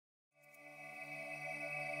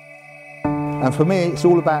And for me, it's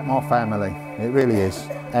all about my family. It really is.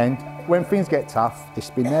 And when things get tough,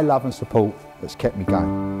 it's been their love and support that's kept me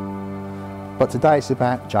going. But today it's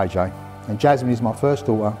about JJ. And Jasmine is my first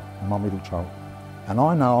daughter and my middle child. And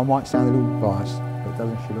I know I might sound a little biased, but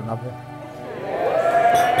doesn't she look lovely?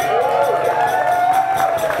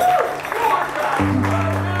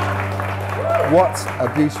 What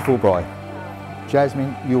a beautiful bride.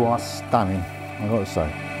 Jasmine, you are stunning, I've got to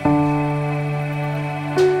say.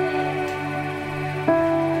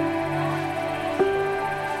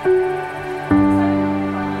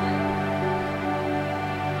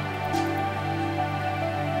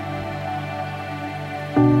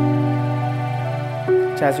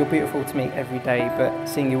 Jazz, you're beautiful to me every day, but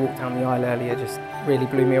seeing you walk down the aisle earlier just really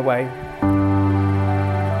blew me away.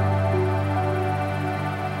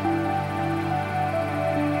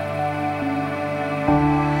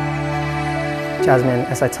 Jasmine,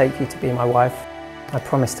 as I take you to be my wife, I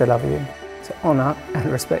promise to love you, to honour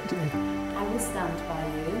and respect you. I will stand by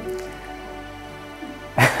you.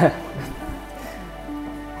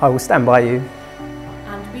 I will stand by you.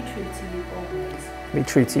 And be true to you always. Be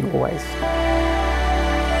true to you always.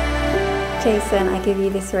 Jason, I give you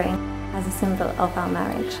this ring as a symbol of our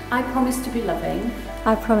marriage. I promise to be loving.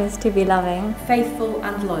 I promise to be loving, faithful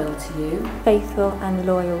and loyal to you. faithful and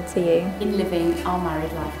loyal to you In living our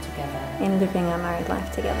married life together. in living our married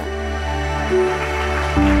life together.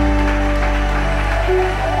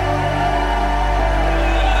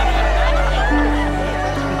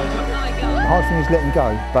 The hard thing is letting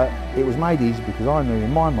go, but it was made easy because I knew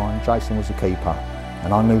in my mind Jason was the keeper.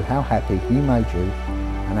 And I knew how happy he made you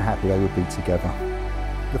and how happy they would be together.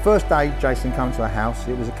 The first day Jason came to our house,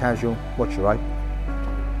 it was a casual, what's your age?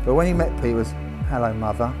 But when he met Pete, it was, hello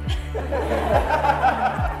mother.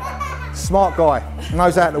 Smart guy,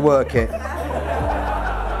 knows how to work it.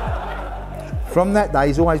 From that day,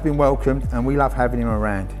 he's always been welcomed and we love having him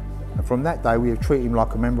around. And from that day, we have treated him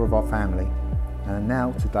like a member of our family. And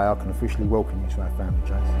now, today, I can officially welcome you to our family,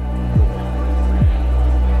 Jason.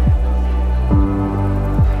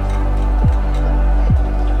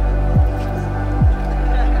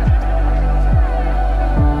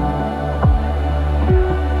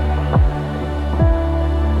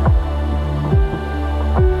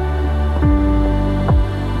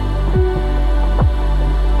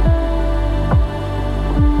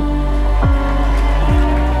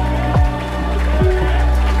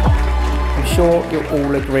 I'm sure you'll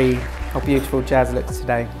all agree how beautiful Jazz looks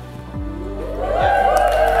today.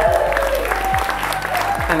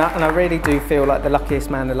 And I really do feel like the luckiest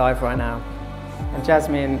man alive right now. And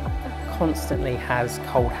Jasmine constantly has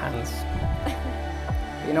cold hands.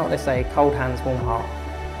 But you know what they say, cold hands, warm heart.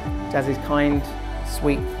 Jazz is kind,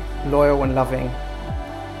 sweet, loyal and loving.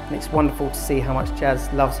 And it's wonderful to see how much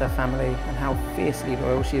Jazz loves her family and how fiercely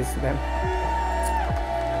loyal she is to them.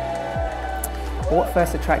 But what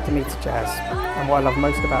first attracted me to Jazz, and what I love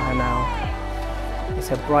most about her now, is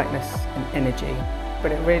her brightness and energy.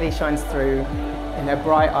 But it really shines through in her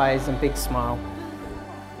bright eyes and big smile.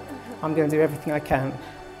 I'm going to do everything I can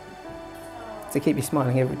to keep you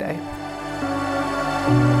smiling every day.